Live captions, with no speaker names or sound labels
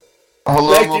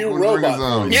Hello, Thank you, welcome to robot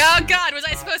Zone. voice. Oh God, was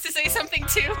I supposed to say something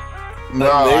too? No,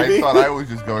 I Maybe. thought I was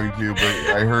just going to, but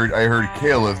I heard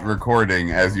Kayla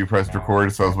recording as you pressed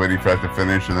record, so I was waiting for that to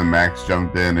finish, and then Max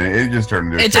jumped in, and it just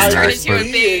turned into It just train turned wreck, into a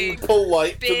but- being big-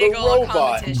 polite to Big the old robot.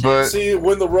 competition. But- See,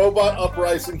 when the robot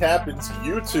uprising happens,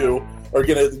 you two are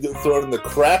gonna get thrown in the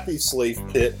crappy slave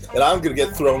pit, and I'm gonna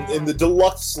get thrown in the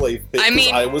deluxe slave pit I because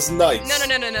mean- I was nice. No.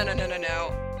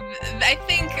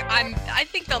 I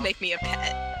think they'll make me a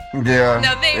pet. Yeah,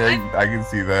 No, I can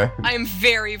see that. I'm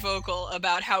very vocal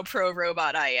about how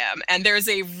pro-robot I am, and there's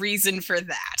a reason for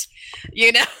that.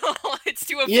 You know, it's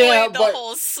to avoid Yeah, the but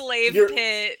whole slave you're-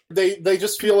 pit. They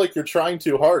just feel like you're trying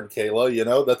too hard, Kayla. You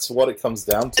know, that's what it comes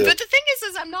down to. But the thing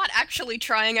is I'm not actually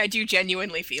trying. I do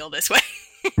genuinely feel this way.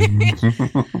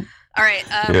 All right.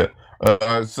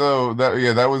 Yeah. So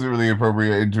that was a really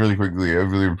appropriate, really quickly, a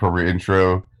really appropriate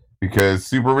intro because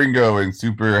Super Ringo and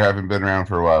Super haven't been around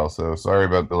for a while, so sorry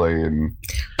about delay. And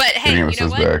But hey, you know us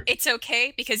what? back. It's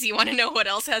okay because you want to know what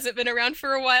else hasn't been around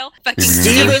for a while?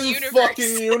 Steven Steven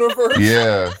fucking Universe.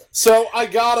 yeah, So I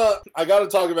gotta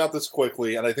talk about this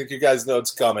quickly, and I think you guys know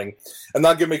it's coming. I'm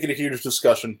not gonna make it a huge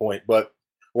discussion point, but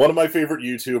one of my favorite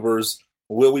YouTubers,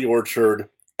 Lily Orchard,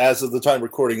 as of the time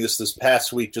recording this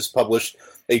past week, just published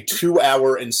a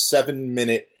 2-hour and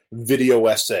 7-minute video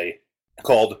essay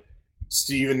called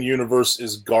 "Steven Universe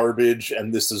is Garbage,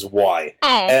 and This Is Why." Oh,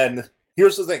 And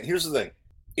here's the thing.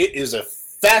 It is a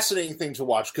fascinating thing to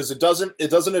watch because it doesn't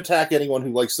attack anyone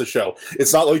who likes the show.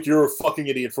 It's not like you're a fucking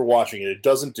idiot for watching it. It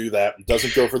doesn't do that. It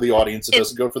doesn't go for the audience. It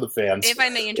doesn't go for the fans. if I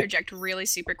may interject really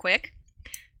super quick,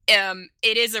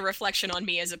 it is a reflection on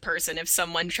me as a person if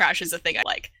someone trashes a thing I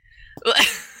like.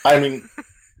 I mean,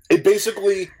 it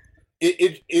basically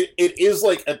it is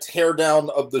like a teardown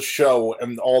of the show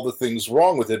and all the things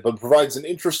wrong with it, but provides an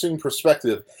interesting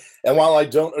perspective. And while I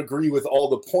don't agree with all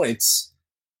the points,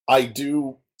 I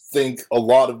do think a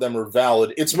lot of them are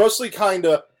valid. It's mostly kind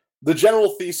of the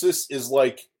general thesis is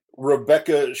like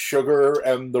Rebecca Sugar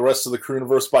and the rest of the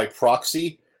Crewniverse by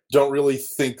proxy don't really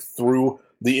think through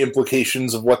the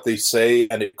implications of what they say,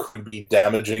 and it could be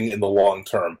damaging in the long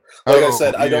term. Like I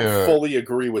said, I don't fully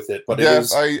agree with it, but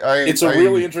yes, it's a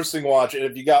really interesting watch. And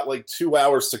if you got like 2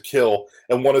 hours to kill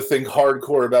and want to think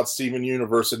hardcore about Steven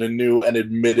Universe in a new and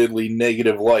admittedly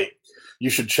negative light,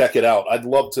 you should check it out. I'd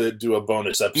love to do a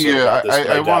bonus episode about this, but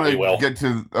I want doubt we will. to get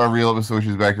to our real episode, which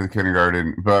is Back to the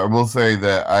Kindergarten. But I will say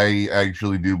that I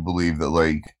actually do believe that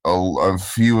like a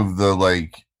few of the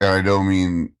like, and I don't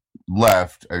mean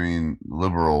left, I mean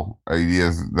liberal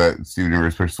ideas that Steven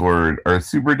Universe pushed forward are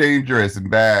super dangerous and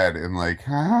bad and like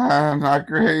not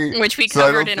great. Which we So I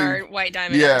covered don't in think- our White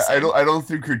Diamond Yeah, episode. I don't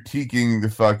think critiquing the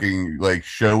fucking like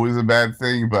show is a bad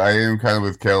thing, but I am kind of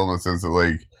with Kel in the sense that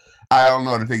like I don't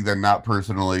know how to take that not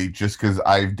personally, just because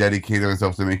I've dedicated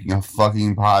myself to making a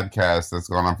fucking podcast that's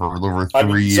gone on for over 3 I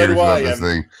mean, so years do about I, this and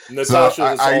thing. Natasha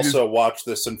has I also watched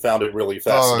this and found it really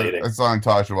fascinating. I saw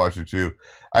Natasha watch it too.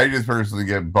 I just personally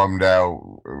get bummed out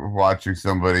watching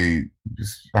somebody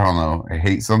just, I don't know,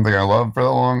 hate something I love for that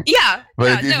long. Yeah,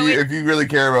 But yeah, if you really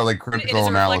care about like it critical is a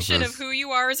analysis, reflection of who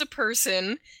you are as a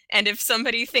person, and if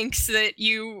somebody thinks that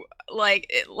you like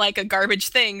a garbage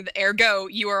thing, ergo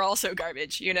you are also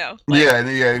garbage. You know? Like,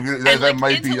 that like,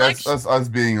 might be us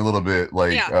being a little bit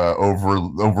like Yeah.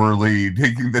 overly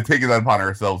taking that upon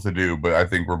ourselves to do. But I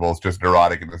think we're both just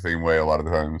neurotic in the same way a lot of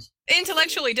the times.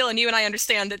 Intellectually, Dylan, you and I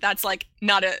understand that that's like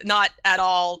not at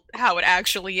all how it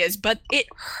actually is, but it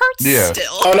hurts Yeah. still.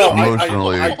 Oh no,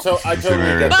 Emotionally, I totally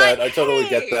scenario. get that. But I totally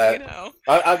get hey, that. you know.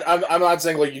 I'm not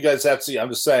saying like you guys have to see. I'm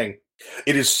just saying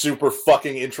it is super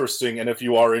fucking interesting, and if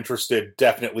you are interested,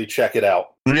 definitely check it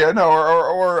out. Yeah, no,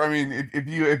 or I mean,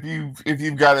 if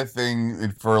you've got a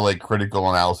thing for like critical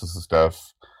analysis and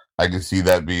stuff, I can see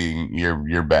that being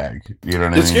your bag. You know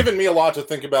what I It's mean? given me a lot to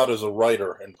think about as a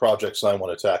writer and projects I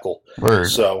want to tackle. Word.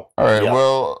 So, All right. yeah.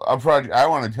 Well, a project I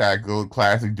want to tackle,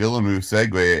 classic Dylan move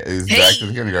segue, is Back to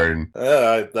the Kindergarten.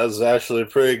 That's actually a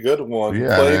pretty good one.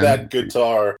 Yeah, Play man. that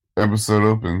guitar. Episode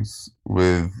opens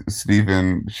with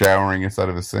Steven showering inside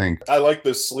of a sink. I like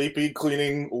the sleepy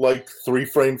cleaning like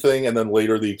 3-frame thing, and then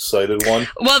later the excited one.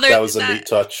 Well, That was a neat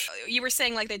touch. You were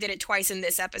saying like they did it twice in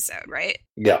this episode, right?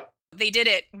 Yeah. They did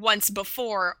it once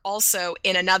before, also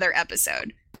in another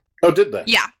episode. Oh, did they?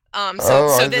 Yeah. So I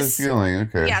so have this feeling.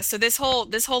 Okay. yeah, so this whole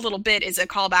little bit is a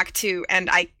callback to, and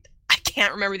I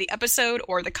can't remember the episode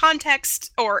or the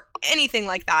context or anything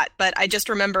like that, but I just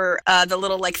remember the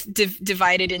little like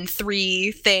divided in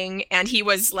 3 thing, and he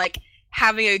was like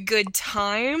having a good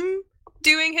time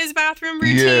doing his bathroom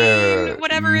routine,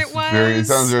 whatever it was. It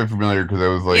sounds very familiar because I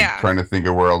was like trying to think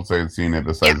of where else I had seen it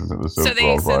besides this episode. So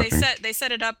they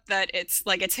set it up that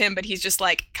it's him, but he's just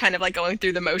like kind of like going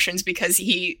through the motions because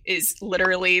he is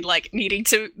literally like needing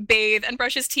to bathe and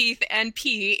brush his teeth and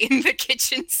pee in the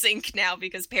kitchen sink now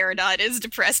because Peridot is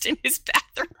depressed in his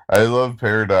bathroom. I love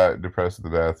Peridot depressed in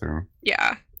the bathroom.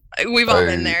 Yeah. We've all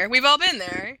been there. We've all been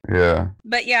there. Yeah.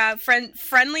 But yeah,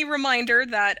 friendly reminder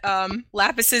that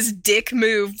Lapis's dick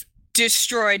move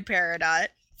destroyed Peridot.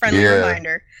 Friendly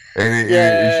reminder. And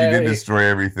she did destroy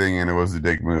everything, and it was a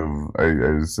dick move. I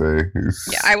just say.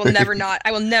 Yeah, I will never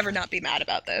not be mad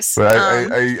about this. But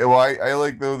I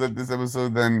like though that this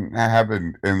episode then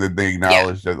happened, and that they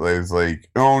acknowledged that it's like,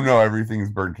 oh no, everything's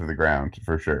burnt to the ground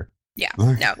for sure. Yeah,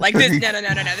 no, like this. No,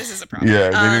 this is a problem. Yeah,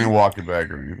 they didn't walk it back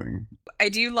or anything. I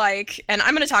do like, and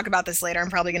I'm going to talk about this later. I'm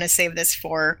probably going to save this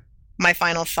for my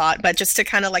final thought, but just to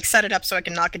kind of like set it up so I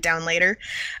can knock it down later.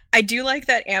 I do like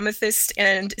that Amethyst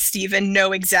and Steven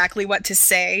know exactly what to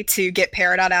say to get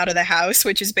Peridot out of the house,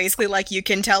 which is basically like, you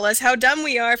can tell us how dumb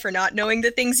we are for not knowing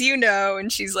the things you know.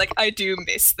 And she's like, I do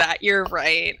miss that. You're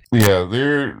right. Yeah,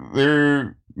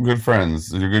 they're good friends.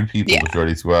 They're good people, the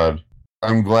Shorty Squad.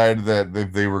 I'm glad that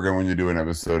if they were going to do an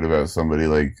episode about somebody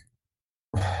like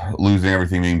losing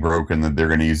everything, being broken, that they're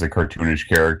going to use a cartoonish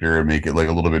character and make it like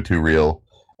a little bit too real.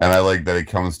 And I like that it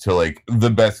comes to like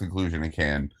the best conclusion it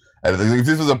can. And if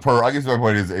this was I guess my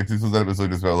point is, if this was an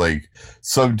episode just about like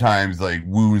sometimes like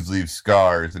wounds leave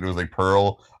scars, and it was like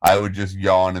Pearl, I would just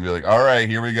yawn and be like, all right,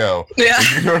 here we go. Yeah.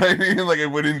 Like, you know what I mean? Like it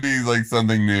wouldn't be like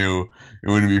something new. It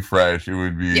wouldn't be fresh. It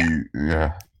would be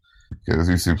because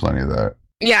we've seen plenty of that.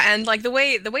 Yeah, and like the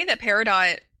way that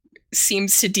Peridot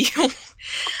seems to deal,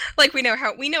 like we know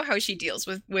how she deals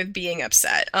with being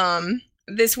upset.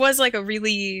 This was like a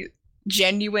really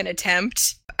genuine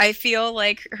attempt, I feel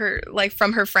like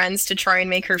from her friends to try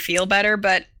and make her feel better,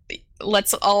 but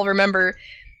let's all remember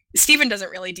Steven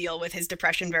doesn't really deal with his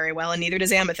depression very well, and neither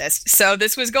does Amethyst. So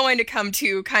this was going to come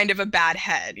to kind of a bad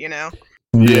head, you know?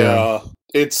 Yeah.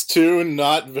 It's two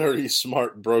not very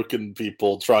smart broken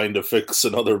people trying to fix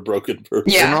another broken person.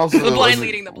 Yeah, and also, the blind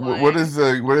leading the blind. What is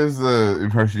the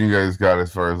impression you guys got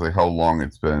as far as like how long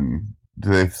it's been? Do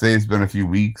they say it's been a few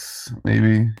weeks,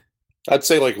 maybe? I'd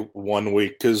say like 1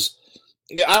 week, because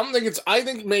I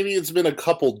think maybe it's been a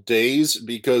couple days,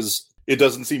 because it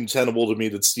doesn't seem tenable to me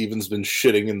that Steven's been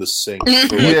shitting in the sink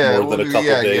for more than a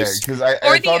couple days. Because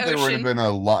I thought there would have been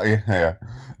a lot. Yeah.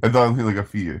 I thought it was like a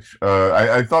fish.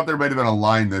 I thought there might have been a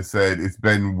line that said it's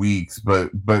been weeks,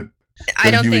 but I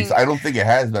don't think it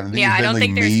has been. I think it's been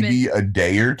like maybe a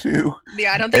day or two.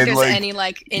 Yeah, I don't think there's any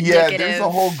like indicative. Yeah, there's a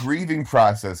whole grieving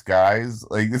process, guys.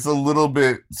 Like it's a little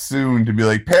bit soon to be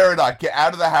like, Peridot, get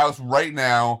out of the house right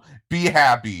now. Be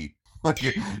happy. Like,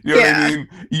 you know what I mean?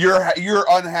 You're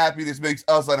unhappy. This makes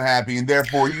us unhappy, and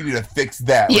therefore you need to fix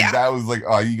that. Like, that was like,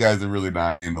 oh, you guys are really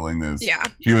not handling this. Yeah,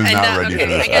 she was not ready for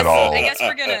this at all. I guess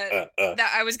we're gonna.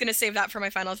 I was gonna save that for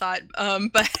my final thought.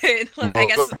 But I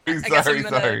guess I'm gonna.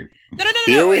 Sorry. No.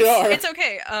 Here we are. It's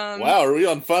okay. Wow, are we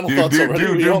on final thoughts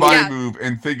already? Do my move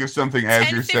and think of something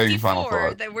as you're saying final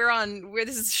thought. That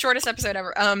this is the shortest episode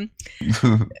ever.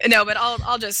 No, but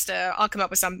I'll just I'll come up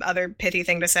with some other pithy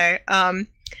thing to say.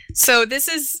 So this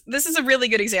is a really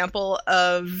good example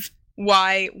of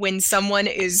why when someone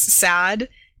is sad,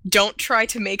 don't try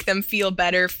to make them feel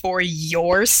better for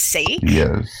your sake.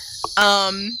 Yes.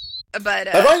 But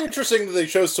I find it interesting that they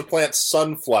chose to plant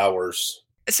sunflowers.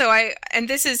 So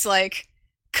this is like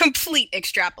complete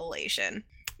extrapolation,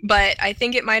 but I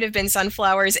think it might have been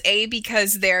sunflowers,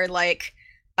 because they're like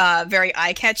very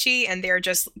eye catchy and they're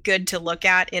just good to look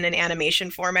at in an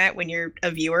animation format when you're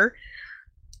a viewer.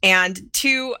 And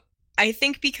 2, I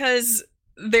think because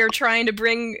they're trying to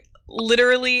bring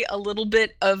literally a little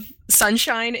bit of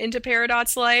sunshine into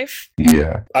Peridot's life.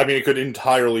 Yeah. I mean, it could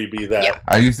entirely be that. Yeah.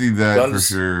 I can see that for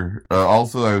sure.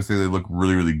 Also, I would say they look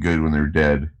really, really good when they're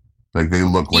dead. Like, they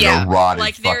look like a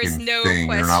rotted fucking thing.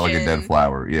 They're not like a dead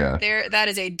flower. Yeah. That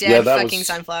is a dead fucking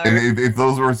sunflower. And if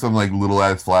those were some, like,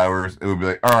 little-ass flowers, it would be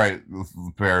like, all right,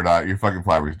 Peridot, your fucking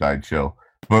flowers died, chill.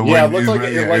 But it looks like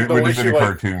when it's in a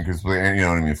cartoon, because you know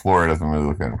what I mean. Flora doesn't really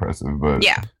look that impressive, but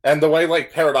and the way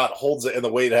like Peridot holds it and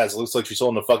the weight it has, it looks like she's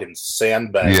holding a fucking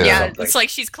sandbag. Yeah, it's like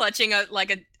she's clutching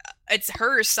it's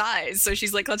her size, so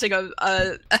she's like clutching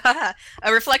a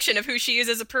reflection of who she is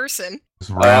as a person.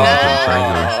 Oh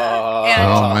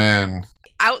man!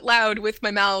 Out loud with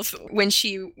my mouth when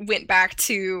she went back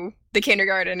to the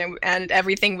kindergarten and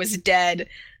everything was dead.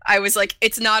 I was like,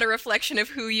 it's not a reflection of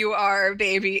who you are,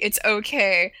 baby. It's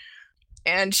okay.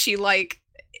 And she like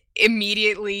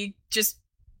immediately just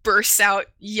bursts out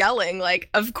yelling, like,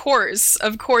 of course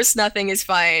nothing is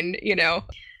fine, you know.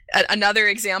 Another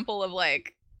example of,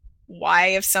 like, why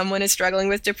if someone is struggling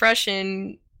with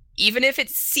depression, even if it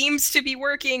seems to be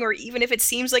working, or even if it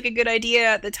seems like a good idea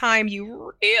at the time,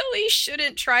 you really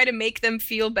shouldn't try to make them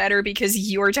feel better because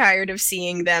you're tired of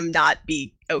seeing them not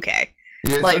be okay.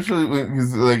 Yeah, especially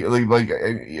because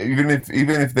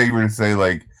even if they were to say,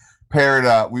 like,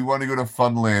 Peridot, we want to go to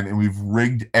Funland and we've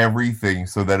rigged everything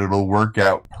so that it'll work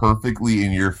out perfectly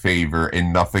in your favor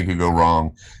and nothing could go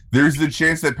wrong. There's the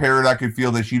chance that Peridot could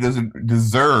feel that she doesn't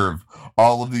deserve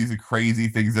all of these crazy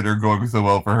things that are going so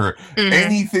well for her. Mm-hmm.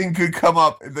 Anything could come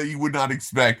up that you would not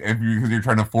expect because you're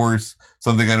trying to force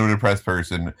something onto a depressed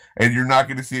person, and you're not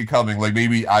going to see it coming. Like,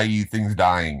 maybe, i.e., things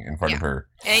dying in front of her.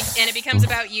 And it becomes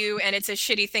about you, and it's a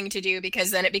shitty thing to do,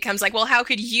 because then it becomes like, well, how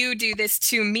could you do this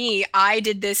to me? I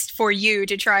did this for you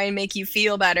to try and make you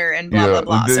feel better, and blah, blah,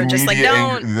 blah. So just, like,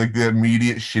 don't... Like, the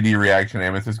immediate shitty reaction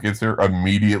Amethyst gets her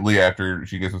immediately after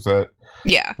she gets upset.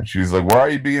 Yeah. She's like, why are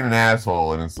you being an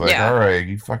asshole? And it's like, all right,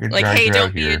 you fucking like, hey,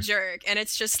 don't be here. a jerk. And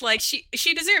it's just like, she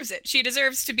deserves it. She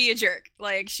deserves to be a jerk.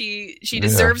 Like, she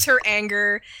deserves her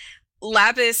anger.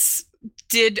 Lapis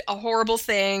did a horrible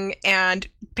thing, and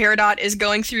Peridot is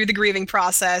going through the grieving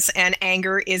process, and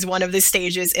anger is one of the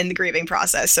stages in the grieving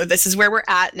process. So this is where we're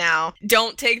at now.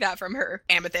 Don't take that from her,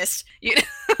 Amethyst. You know?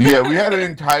 Yeah, we had an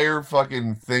entire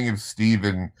fucking thing of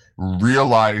Steven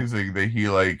realizing that he,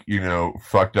 like, you know,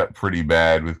 fucked up pretty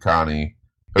bad with Connie.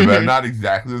 But not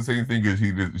exactly the same thing, because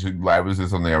Lapis did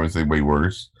something I would say way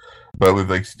worse. But with,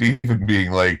 like, Steven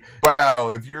being like,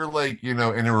 wow, if you're, like, you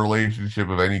know, in a relationship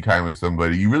of any kind with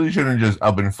somebody, you really shouldn't just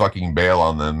up and fucking bail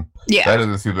on them. Yeah. That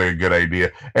doesn't seem like a good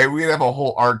idea. And we'd have a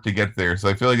whole arc to get there. So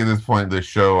I feel like at this point, the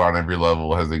show on every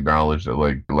level has acknowledged that,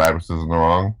 like, Lapis is in the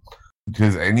wrong.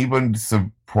 Does anyone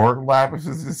support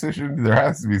Lapis's decision? There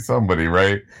has to be somebody,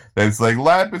 right? That's like,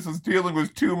 Lapis is dealing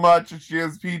with too much, and she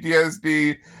has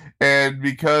PTSD, and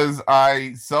because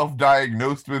I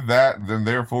self-diagnosed with that, then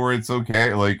therefore it's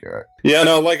okay. Like, yeah,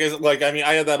 no, I mean,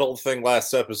 I had that whole thing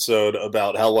last episode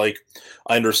about how, like,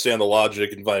 I understand the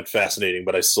logic and find it fascinating,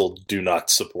 but I still do not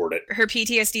support it. Her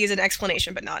PTSD is an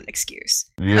explanation, but not an excuse.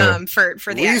 Yeah. For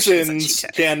the reasons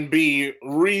can be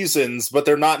reasons, but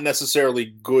they're not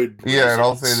necessarily good reasons. Yeah, and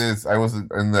I'll say this: I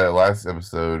wasn't in the last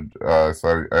episode,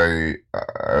 so I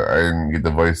didn't get to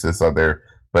voice this out there.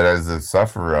 But as a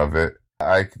sufferer of it,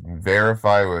 I can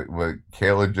verify what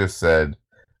Kayla just said,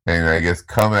 and I guess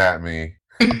come at me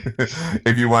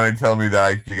if you want to tell me that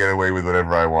I can get away with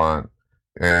whatever I want.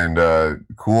 And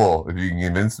cool, if you can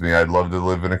convince me, I'd love to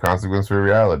live in a consequence-free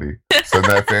reality. Send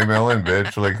that fan mail in,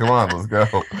 bitch. Like, come on, let's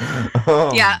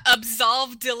go. Yeah,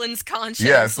 absolve Dylan's conscience.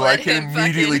 Yeah, so I can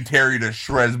immediately tear you to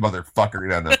shreds, motherfucker.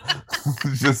 No.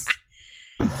 Just...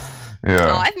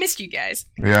 Yeah. Oh, I've missed you guys.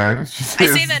 Yeah, I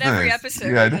say that every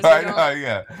episode. Yeah, I know.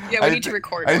 Yeah. Yeah, we need to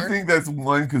record more. I think that's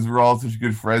one, because we're all such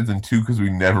good friends, and two, because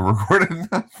we never recorded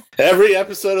enough. Every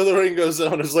episode of The Ringo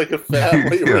Zone is like a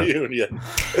family reunion.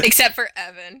 Except for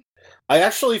Evan. I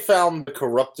actually found the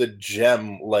corrupted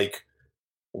gem, like,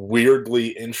 weirdly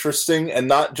interesting, and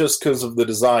not just because of the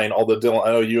design, although Dylan,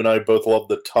 I know you and I both love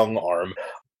the tongue arm.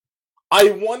 I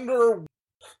wonder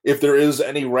if there is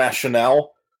any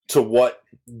rationale to what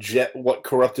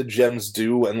corrupted gems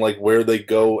do, and, like, where they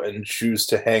go and choose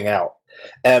to hang out.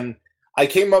 And I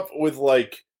came up with,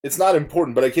 like, it's not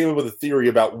important, but I came up with a theory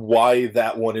about why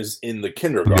that one is in the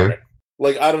kindergarten. Okay.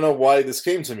 Like, I don't know why this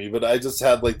came to me, but I just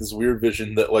had, like, this weird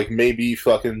vision that, like, maybe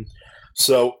fucking...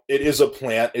 So, it is a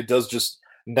plant. It does just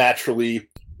naturally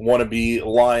want to be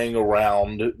lying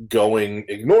around going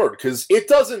ignored, because it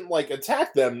doesn't, like,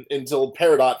 attack them until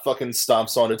Peridot fucking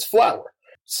stomps on its flower.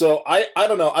 So, I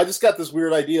don't know, I just got this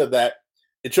weird idea that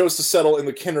it chose to settle in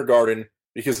the kindergarten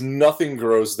because nothing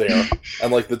grows there,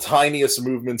 and, like, the tiniest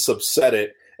movements upset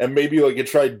it, and maybe, like, it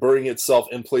tried burying itself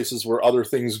in places where other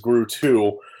things grew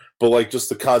too, but, like, just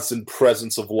the constant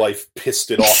presence of life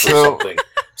pissed it off or something.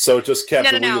 So it just kept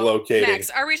relocating. Max,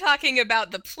 are we talking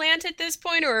about the plant at this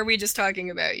point, or are we just talking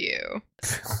about you?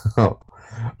 What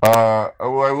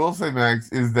I will say,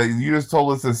 Max, is that you just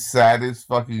told us the saddest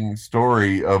fucking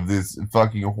story of this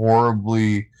fucking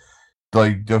horribly,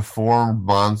 like, deformed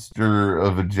monster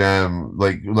of a gem,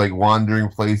 like wandering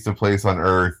place to place on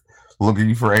Earth,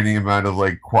 looking for any amount of,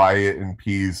 like, quiet and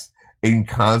peace, and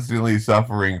constantly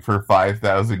suffering for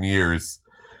 5,000 years.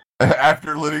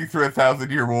 After living through a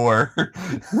 1,000-year war,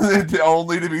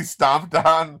 only to be stomped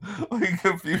on, like,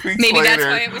 a few weeks later. Maybe that's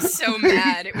why it was so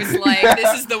mad. It was like,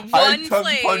 this is the one I'd tongue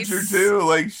place. punch her too,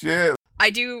 like, shit. I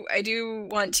do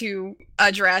want to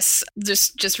address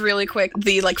just really quick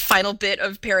the like final bit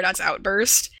of Peridot's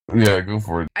outburst. Yeah, go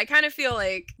for it. I kind of feel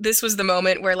like this was the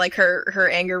moment where like her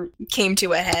anger came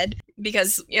to a head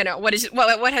because, you know, what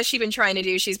has she been trying to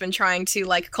do? She's been trying to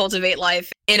like cultivate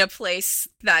life in a place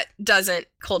that doesn't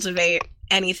cultivate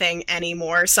anything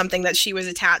anymore, something that she was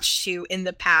attached to in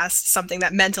the past, something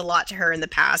that meant a lot to her in the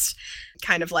past,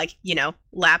 kind of like, you know,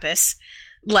 Lapis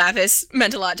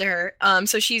meant a lot to her.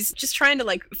 So she's just trying to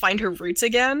like find her roots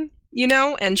again, you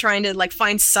know, and trying to like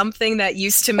find something that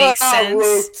used to make sense.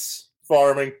 Roots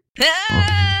farming.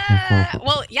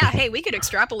 Well, yeah, hey, we could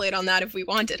extrapolate on that if we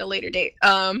wanted a later date.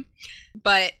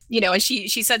 But you know, and she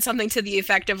said something to the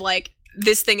effect of like,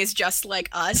 this thing is just like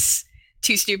us,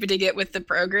 too stupid to get with the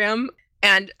program.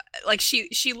 And like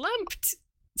she lumped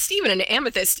Steven and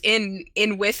Amethyst in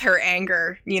with her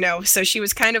anger, you know, so she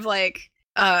was kind of like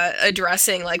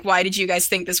addressing like, why did you guys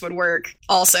think this would work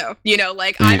also, you know,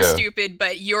 like I'm stupid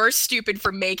but you're stupid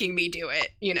for making me do it,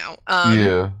 you know.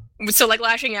 So like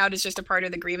lashing out is just a part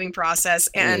of the grieving process.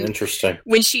 And interesting,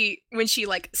 when she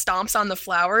like stomps on the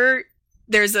flower,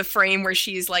 there's a frame where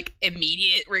she's like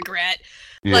immediate regret.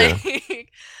 Oh,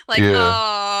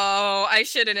 I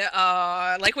shouldn't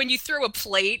like when you throw a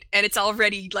plate and it's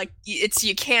already like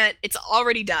it's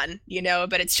already done, you know,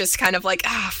 but it's just kind of like,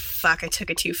 fuck, I took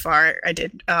it too far. I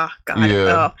did. Oh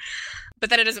god.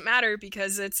 But then it doesn't matter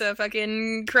because it's a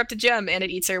fucking corrupted gem and it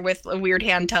eats her with a weird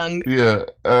hand tongue. Yeah,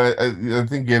 I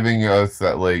think giving us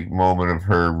that like moment of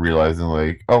her realizing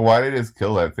like, oh, why did I just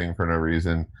kill that thing for no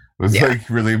reason was like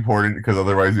really important, because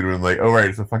otherwise you'd have been like, oh right,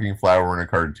 it's a fucking flower in a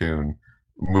cartoon.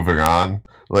 Moving on,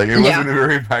 like it wasn't a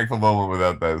very impactful moment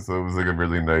without that, so it was like a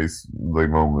really nice like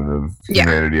moment of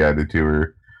humanity added to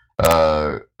her.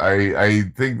 I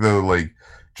think though, like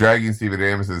dragging Steven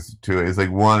Amethyst to it is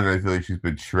like, one, I feel like she's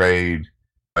betrayed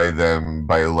by them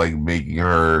by like making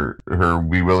her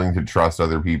be willing to trust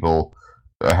other people,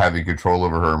 having control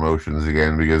over her emotions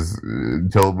again, because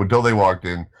until they walked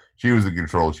in, she was in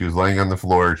control. She was laying on the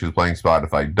floor, she was playing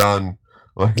Spotify, done.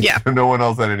 Like, no one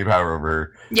else had any power over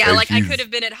her. Yeah, and like I could have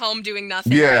been at home doing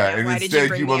nothing. Yeah, right, and why instead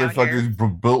you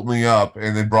motherfuckers built me up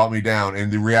and then brought me down.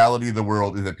 And the reality of the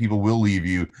world is that people will leave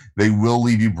you. They will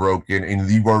leave you broken,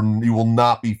 and you will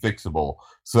not be fixable.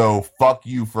 So fuck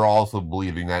you for also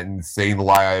believing that insane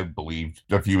lie I believed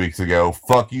a few weeks ago.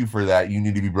 Fuck you for that. You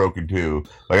need to be broken too.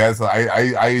 Like I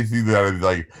see that as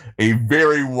like a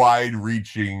very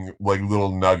wide-reaching like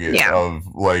little nugget of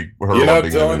like her. You know,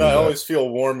 Dylan, I always feel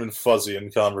warm and fuzzy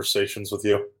in conversations with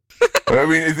you. I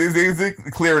mean, is it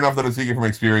clear enough that I'm speaking from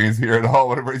experience here at all?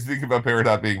 Whenever I speak about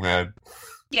Peridot being mad.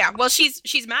 Yeah, well,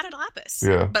 she's mad at Lapis.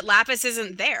 Yeah, but Lapis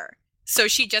isn't there, so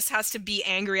she just has to be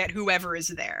angry at whoever is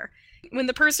there. When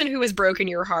the person who has broken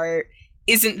your heart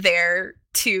isn't there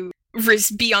to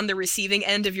be on the receiving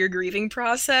end of your grieving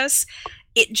process,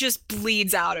 it just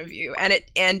bleeds out of you.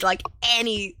 And like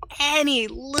any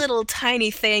little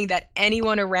tiny thing that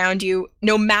anyone around you,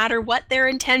 no matter what their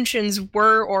intentions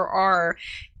were or are,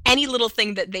 any little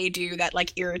thing that they do that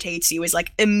like irritates you is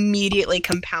like immediately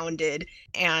compounded,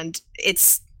 and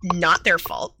it's not their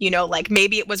fault, you know, like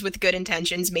maybe it was with good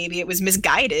intentions, maybe it was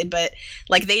misguided, but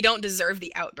like they don't deserve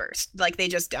the outburst, like they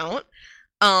just don't.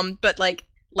 But like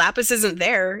Lapis isn't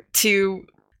there to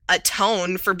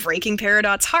atone for breaking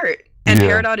Peridot's heart, and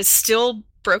Peridot is still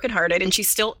brokenhearted and she's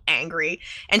still angry,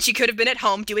 and she could have been at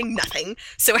home doing nothing.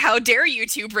 So how dare you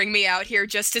two bring me out here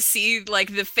just to see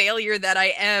like the failure that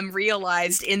I am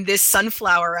realized in this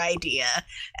sunflower idea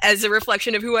as a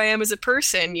reflection of who I am as a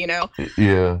person, you know?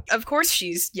 Yeah. Of course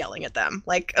she's yelling at them.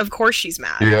 Like, of course she's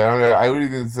mad. Yeah, I would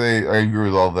even say I agree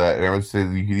with all that, and I would say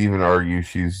that you could even argue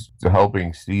she's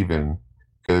helping Steven,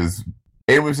 because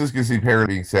Amethyst can see Peridot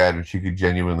being sad, and she could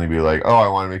genuinely be like, "Oh, I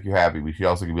want to make you happy," but she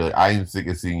also could be like, "I am sick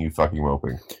of seeing you fucking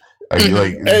moping." I mean,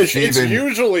 like, it's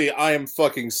usually I am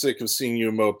fucking sick of seeing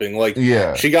you moping. Like,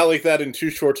 she got like that in Too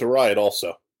Short to Ride,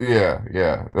 also. Yeah.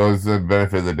 That was the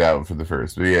benefit of the doubt for the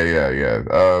first, but yeah.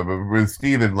 But with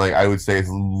Steven, like, I would say it's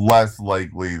less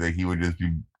likely that he would just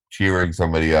be cheering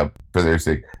somebody up for their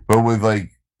sake. But with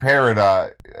like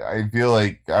Peridot, I feel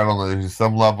like, I don't know, there's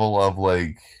some level of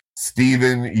like,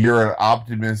 Steven, you're an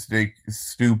optimistic,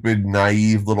 stupid,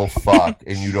 naive little fuck,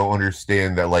 and you don't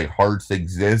understand that like hearts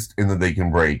exist and that they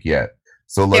can break yet.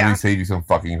 So let me save you some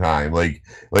fucking time. Like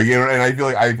you know, and I feel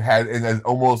like I've had, and as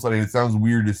almost, I mean, it sounds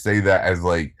weird to say that as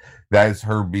like that is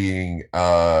her being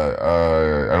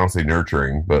I don't say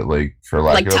nurturing, but like for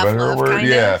lack of a better word,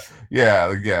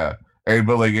 yeah.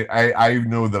 But like, I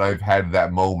know that I've had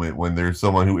that moment when there's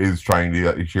someone who is trying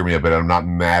to cheer me up, and I'm not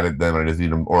mad at them. I just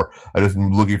need them, or I just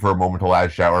am looking for a moment to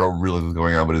lash out. Or I don't realize what's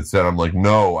going on, but instead I'm like,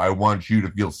 no, I want you to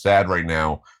feel sad right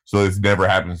now, so this never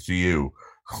happens to you.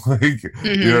 Like,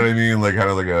 you know what I mean? Like, kind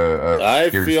of like I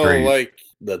scared feel straight. like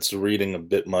that's reading a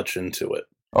bit much into it.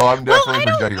 Oh, I'm definitely I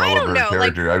don't- projecting I all don't over know, her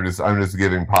like- character. I'm just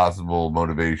giving possible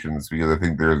motivations because I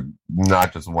think there's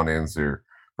not just one answer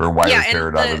for why Yeah, is and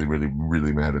Peridot the-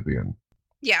 really mad at the end.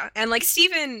 Yeah, and like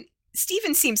Steven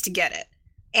seems to get it.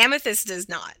 Amethyst does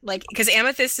not. Like, because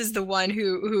Amethyst is the one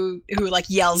who like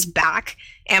yells back.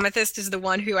 Amethyst is the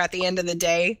one who at the end of the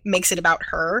day makes it about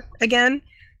her again.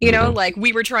 You know, Mhm. like,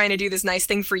 we were trying to do this nice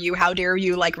thing for you. How dare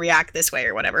you like react this way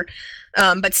or whatever.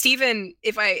 But Steven,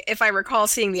 if I recall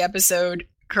seeing the episode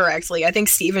correctly, I think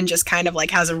Steven just kind of like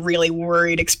has a really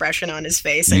worried expression on his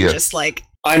face and Yes. just like,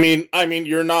 I mean,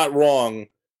 you're not wrong,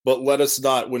 but let us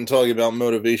not, when talking about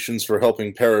motivations for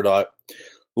helping Peridot,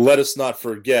 let us not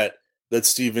forget that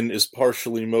Steven is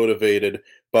partially motivated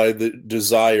by the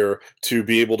desire to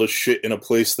be able to shit in a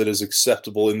place that is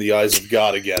acceptable in the eyes of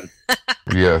God again.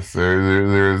 Yes,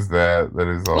 there is that. That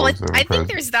is well, always I present. think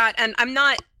there's that, and I'm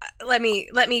not. Let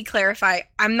me clarify.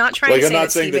 I'm not trying Like, to I'm say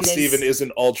not saying that Steven Steven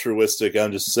isn't altruistic,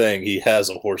 I'm just saying he has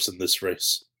a horse in this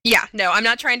race. Yeah, no, I'm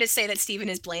not trying to say that Steven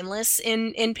is blameless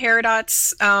in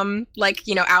Peridot's like,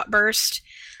 you know, outburst.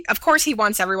 Of course he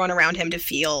wants everyone around him to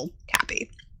feel happy,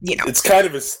 you know. It's kind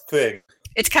of his thing.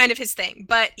 It's kind of his thing,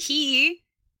 but he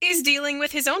is dealing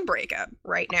with his own breakup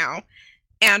right now.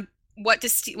 And what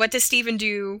does Steven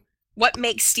do? What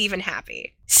makes Steven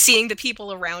happy? Seeing the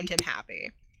people around him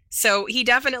happy. So he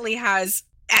definitely has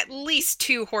at least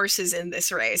two horses in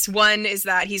this race. One is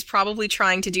that he's probably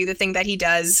trying to do the thing that he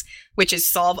does, which is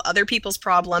solve other people's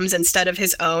problems instead of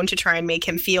his own to try and make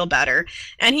him feel better.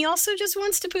 And he also just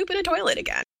wants to poop in a toilet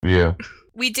again. Yeah.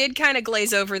 We did kind of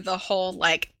glaze over the whole,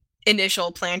 like,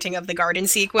 initial planting of the garden I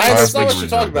sequence. there's not think much we to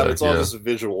talk did about. that, It's all yeah. just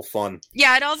visual fun.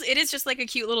 Yeah, it is just like a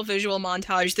cute little visual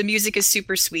montage. The music is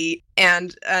super sweet,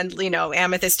 and you know,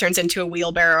 Amethyst turns into a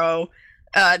wheelbarrow.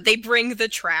 They bring the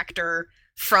tractor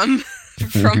from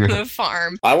the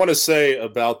farm. I want to say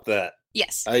about that.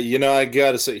 Yes, I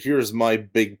gotta say, here's my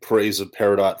big praise of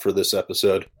Peridot for this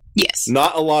episode. yes.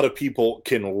 Not a lot of people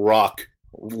can rock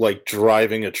like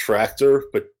driving a tractor,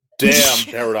 but damn,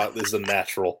 Peridot is a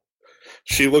natural.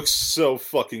 She looks so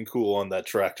fucking cool on that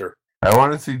tractor. I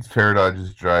want to see Peridot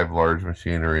just drive large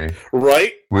machinery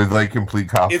Right? with like complete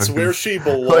confidence. It's where she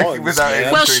belongs. without man.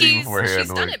 any Well, training she's beforehand,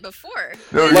 done like- it before.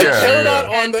 No, Like yeah, Peridot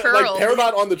yeah. And Pearl.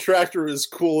 Peridot on the tractor is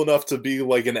cool enough to be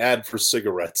like an ad for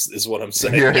cigarettes, is what I'm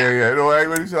saying. Yeah. No, I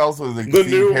would also like The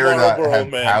seeing new Peridot Marlboro have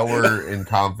Man. power and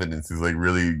confidence is like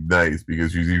really nice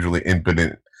because she's usually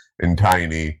impotent and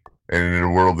tiny, and in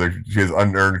a world that she has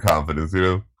unearned confidence, you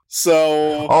know.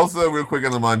 So Also, real quick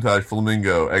on the montage,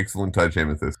 Flamingo, excellent touch,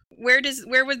 Amethyst. Where did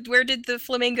the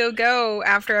flamingo go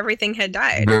after everything had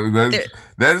died?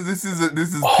 This is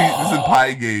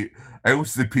Piegate. I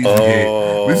almost said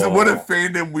Pizzagate. This is what a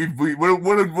fandom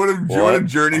what a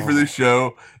journey for this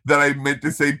show that I meant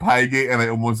to say Piegate and I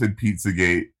almost said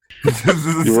Pizzagate. Because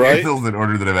of the You're right. scandals in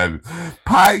order that I've had.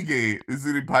 Piegate. This is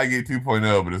gonna be Piegate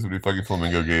 2.0, but it's gonna be fucking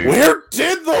Flamingo Gate. where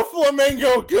did the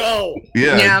flamingo go?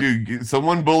 Yeah, Yeah. dude.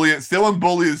 Someone bully it. Still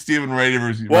bully Steven Writer.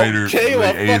 Well, Writer Kayla,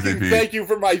 like, fucking ASAP. thank you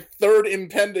for my third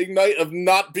impending night of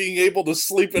not being able to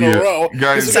sleep in Yeah. a row.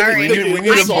 Guys, This is Sorry. we thinking need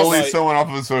to this all bully night. someone off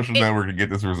of a social network and get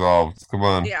this resolved. Come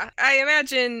on. Yeah, I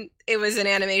imagine it was an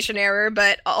animation error,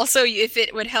 but also if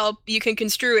it would help, you can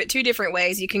construe it two different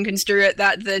ways. You can construe it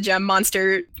that the gem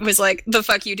monster was like, "The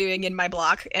fuck you doing in my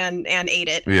block?" and ate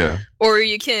it, Yeah. or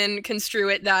you can construe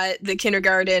it that the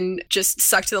kindergarten just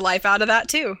sucked the life out of that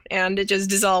too, and it just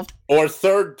dissolved. Or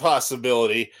third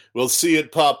possibility, we'll see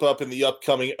it pop up in the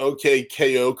upcoming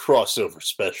OKKO crossover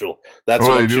special. That's Oh,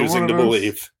 what they I'm do choosing one to of those?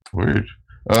 believe. Weird.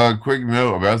 Quick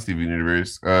note about Steven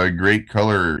Universe. Great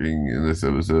coloring in this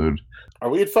episode. Are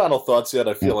we at final thoughts yet?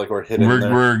 I feel like we're hitting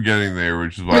there. We're getting there,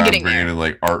 which is We're why I'm getting bringing there. in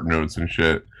like art notes and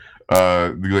shit.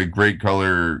 Like great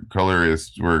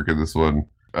colorist work in this one.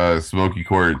 Smoky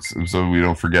Quartz, so we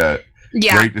don't forget.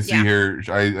 Yeah, Great to see yeah. her.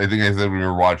 I think I said when we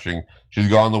were watching, she's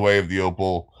gone the way of the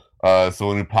opal.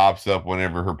 Someone who pops up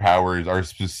whenever her powers are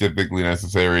specifically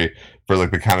necessary for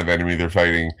like the kind of enemy they're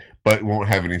fighting, but won't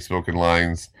have any spoken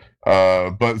lines.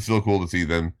 But still cool to see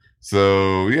them.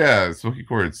 So yeah, Smoky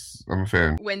Quartz, I'm a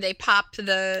fan. When they pop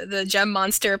the gem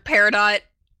monster, Peridot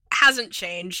hasn't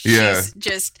changed. Yeah. She's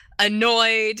just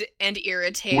annoyed and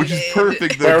irritated. Which is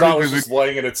perfect. Though, Peridot too, was 'cause just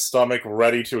laying in its stomach,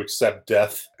 ready to accept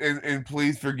death. and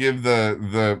please forgive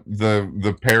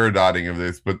the paradotting of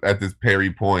this, but at this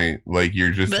Perry point, like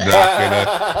you're just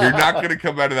not gonna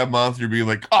come out of that monster being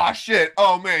like, oh shit,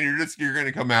 oh man, you're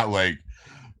gonna come out like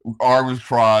arms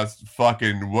crossed,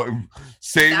 fucking what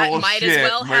same That old might shit. as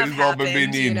well have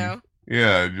happened, you know.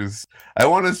 Yeah, just I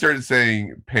want to start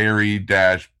saying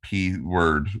Perry-P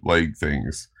word like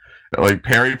things. Like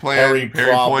Perry plan,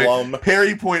 Perry point.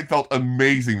 Perry point felt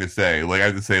amazing to say. Like I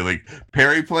have to say, like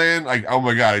Perry plan. Like oh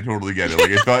my god, I totally get it.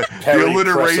 Like it thought the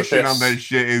alliteration on that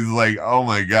shit is like oh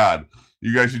my god.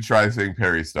 You guys should try saying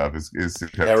Perry stuff. Is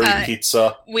Perry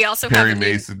pizza. We also Perry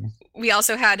Mason. We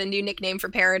also had a new nickname for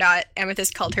Peridot.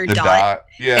 Amethyst called her The Dot.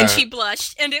 Yeah, and she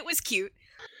blushed, and it was cute.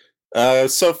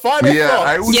 So final thoughts.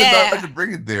 I was about to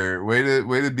bring it there. Way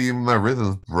to be in my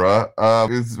rhythms, bruh.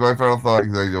 It's my final thought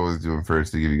because I always do them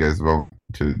first to give you guys a moment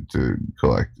to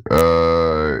collect.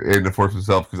 And to force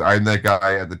myself because I'm that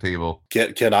guy at the table.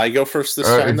 Can I go first this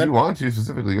time? If then? you want to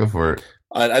specifically, go for it.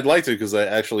 I'd like to because I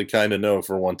actually kind of know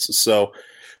for once. So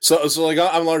like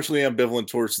I'm largely ambivalent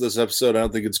towards this episode. I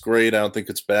don't think it's great. I don't think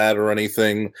it's bad or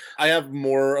anything. I have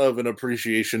more of an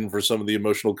appreciation for some of the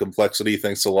emotional complexity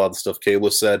thanks to a lot of the stuff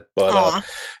Kayla said. But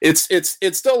it's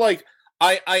still like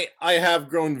I have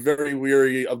grown very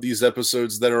weary of these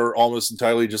episodes that are almost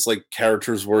entirely just like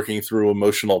characters working through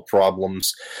emotional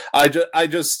problems. I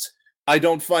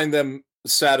don't find them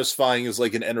satisfying as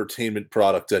like an entertainment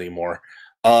product anymore.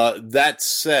 That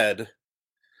said,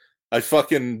 I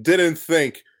fucking didn't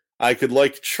think I could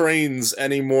like trains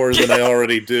any more than I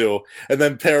already do. And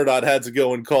then Peridot had to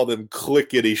go and call them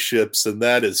clickety ships, and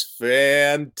that is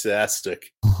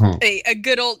fantastic. A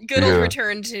good old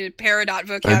return to Peridot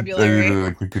vocabulary.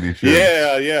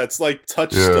 Yeah, it's like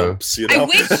touch stumps, you know.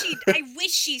 I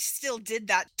wish she still did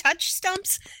that. Touch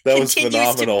stumps that was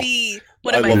phenomenal. To be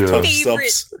one of my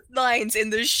favorite lines in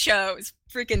the show. It's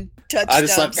freaking touch stumps. I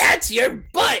just like, that's your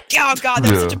butt. Oh god,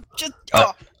 that's such a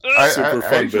super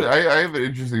fun. I have an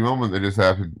interesting moment that just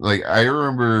happened. Like I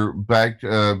remember back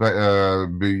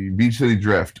Beach City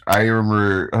Drift. I don't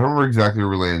remember exactly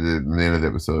where we landed in the end of the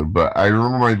episode, but I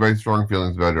remember my strong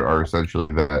feelings about it are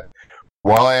essentially that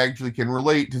while I actually can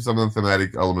relate to some of the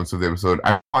thematic elements of the episode,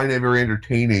 I find it very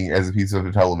entertaining as a piece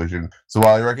of television. So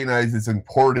while I recognize its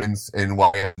importance and why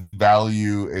it has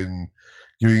value and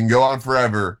you can go on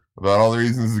forever about all the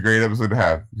reasons it's a great episode to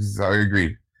have, I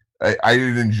agreed. I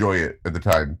didn't enjoy it at the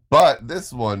time. But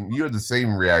this one, you had the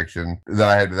same reaction that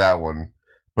I had to that one.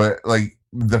 But, like,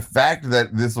 the fact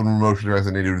that this one emotionally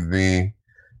resonated with me,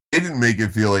 it didn't make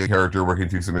it feel like a character working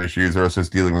through some issues or us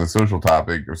just dealing with a social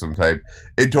topic of some type.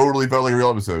 It totally felt like a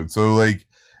real episode. So, like,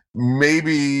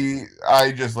 maybe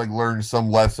I just, like, learned some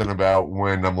lesson about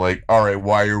when I'm like, all right,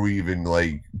 why are we even,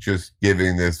 like, just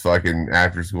giving this fucking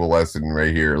after-school lesson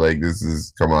right here? Like, this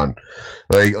is, come on.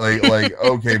 Like,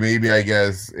 okay, maybe I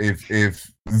guess if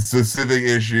the specific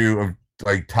issue of,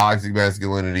 like, toxic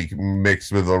masculinity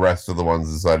mixed with the rest of the ones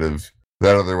inside of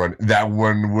that other one, that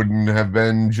one wouldn't have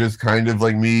been just kind of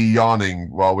like me yawning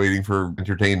while waiting for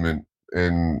entertainment.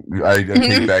 And I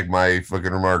take back my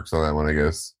fucking remarks on that one, I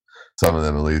guess. Some of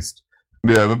them, at least.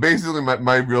 Yeah, but basically,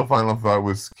 my real final thought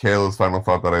was Kayla's final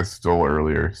thought that I stole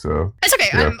earlier. So it's okay.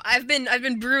 Yeah. I've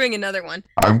been brewing another one.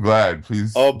 I'm glad.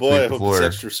 Please. Oh boy, I hope it's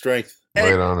extra strength.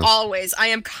 Always, I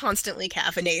am constantly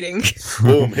caffeinating.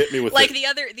 Boom, hit me with like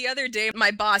it. the other day,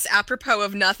 my boss, apropos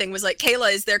of nothing, was like,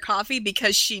 "Kayla, is there coffee?"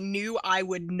 Because she knew I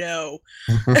would know.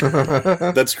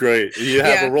 That's great. You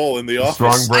have a role in the office.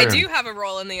 Strong brand. I do have a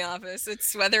role in the office.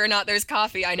 It's whether or not there's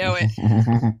coffee. I know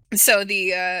it. So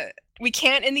we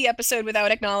can't end the episode without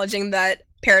acknowledging that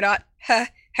Peridot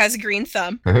has a green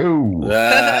thumb. Oh. Puns.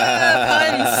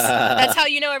 That's how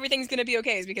you know everything's gonna be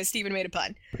okay, is because Steven made a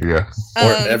pun. Yeah.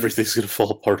 Or everything's gonna fall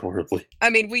apart horribly.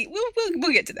 I mean,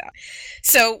 we'll get to that.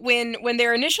 So when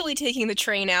they're initially taking the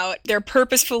train out, they're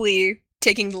purposefully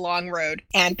taking the long road,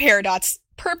 and Peridot's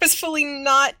purposefully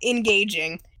not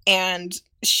engaging, and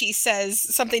she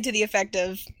says something to the effect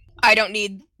of, "I don't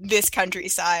need this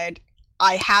countryside.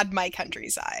 I had my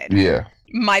countryside. Yeah.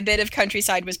 My bit of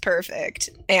countryside was perfect."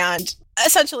 And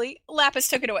essentially, Lapis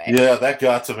took it away. Yeah, that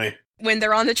got to me. When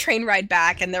they're on the train ride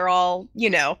back and they're all,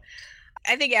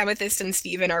 I think Amethyst and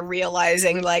Steven are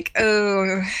realizing, like,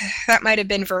 oh, that might have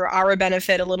been for our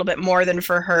benefit a little bit more than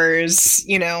for hers,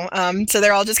 So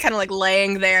they're all just kind of, like,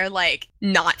 laying there, like,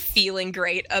 not feeling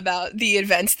great about the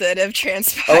events that have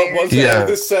transpired. Oh, was it?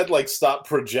 This said, like, stop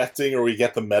projecting or we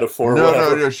get the metaphor or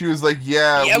whatever? No. She was like, we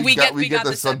get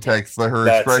the subtext, but her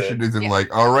expression isn't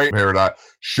like, all right, Peridot,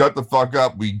 shut the fuck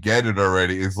up. We get it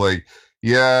already. It's like,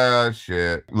 Yeah,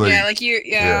 shit. Like, yeah, like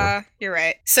you're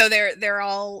right. So they're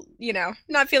all,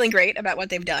 not feeling great about what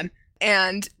they've done.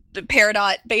 And the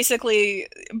Peridot basically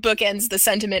bookends the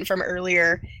sentiment from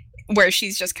earlier where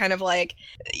she's just kind of like,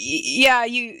 yeah,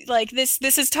 you like this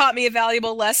has taught me a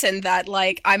valuable lesson that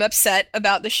like I'm upset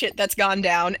about the shit that's gone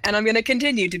down and I'm going to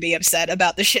continue to be upset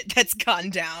about the shit that's gone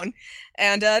down.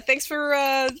 And thanks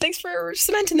for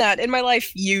cementing that in my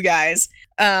life, you guys.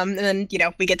 And then,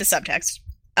 we get the subtext.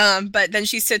 But then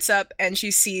she sits up and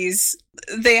she sees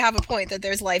they have a point that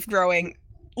there's life growing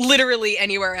literally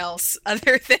anywhere else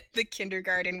other than the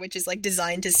kindergarten, which is like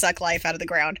designed to suck life out of the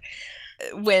ground.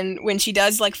 When she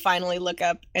does like finally look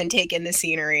up and take in the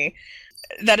scenery,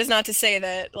 that is not to say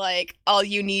that like all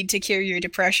you need to cure your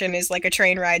depression is like a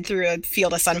train ride through a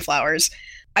field of sunflowers.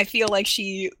 I feel like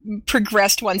she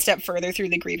progressed one step further through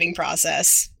the grieving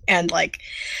process. And, like,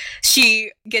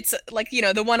 she gets, like,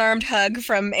 the one-armed hug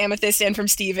from Amethyst and from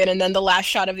Steven, and then the last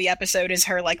shot of the episode is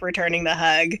her, like, returning the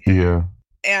hug. Yeah.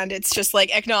 And it's just,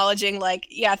 like, acknowledging, like,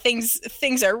 yeah, things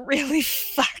are really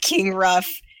fucking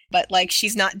rough. But, like,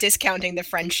 she's not discounting the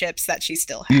friendships that she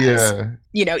still has.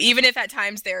 Yeah. Even if at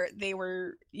times they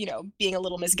were, being a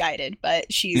little misguided,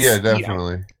 but she's... Yeah,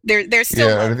 definitely. They're still...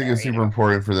 Yeah, I think it's super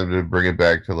important for them to bring it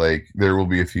back to, like, there will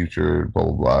be a future, blah,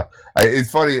 blah, blah. It's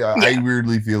funny, I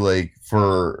weirdly feel like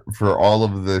for all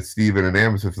of the Steven and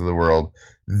Amethyst of the world,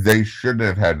 they shouldn't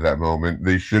have had that moment.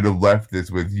 They should have left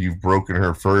this with, you've broken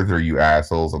her further, you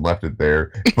assholes, and left it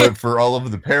there. But for all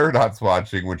of the Paradots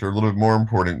watching, which are a little bit more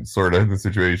important, sort of, in the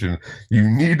situation, you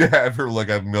need to have her look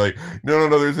up and be like, no,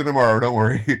 there's a tomorrow, don't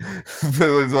worry.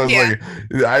 So I was like,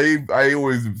 I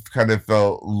always kind of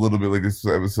felt a little bit like this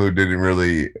episode didn't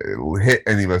really hit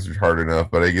any message hard enough,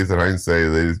 but I guess in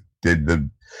hindsight, they just did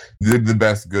the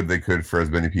best good they could for as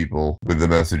many people with the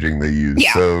messaging they used.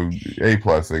 Yeah. So A+,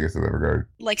 I guess, in that regard.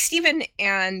 Like, Steven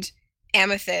and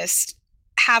Amethyst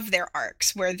have their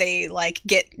arcs where they, like,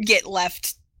 get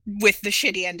left with the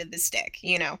shitty end of the stick,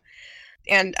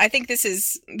 And I think this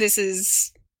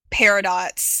is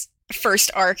Peridot's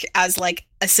first arc as, like,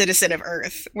 a citizen of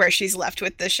Earth, where she's left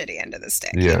with the shitty end of the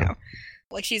stick,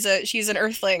 Like, she's an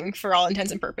Earthling for all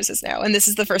intents and purposes now, and this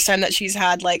is the first time that she's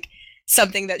had, like,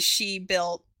 something that she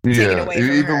built taken away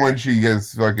from even her. when she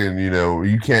gets fucking,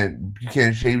 you can't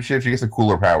shapeshift, she gets a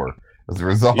cooler power as a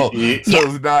result. So it's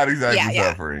not exactly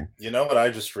suffering. You know what I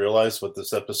just realized what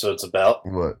this episode's about?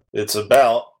 What? It's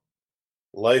about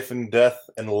life and death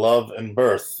and love and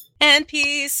birth. And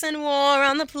peace and war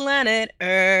on the planet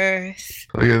Earth.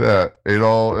 Look at that. It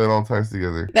all ties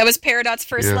together. That was Peridot's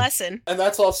first lesson. And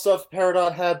that's all stuff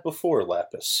Peridot had before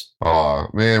Lapis. Aw,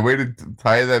 man, way to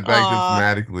tie that back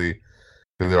thematically.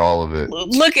 They're all of it.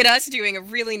 Look at us doing a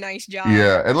really nice job.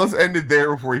 Yeah, and let's end it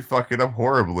there before we fuck it up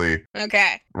horribly.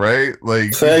 Okay. Right?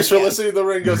 Like, thanks for listening to the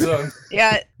Ringo Zone.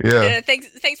 Yeah. Yeah.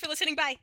 Thanks for listening. Bye.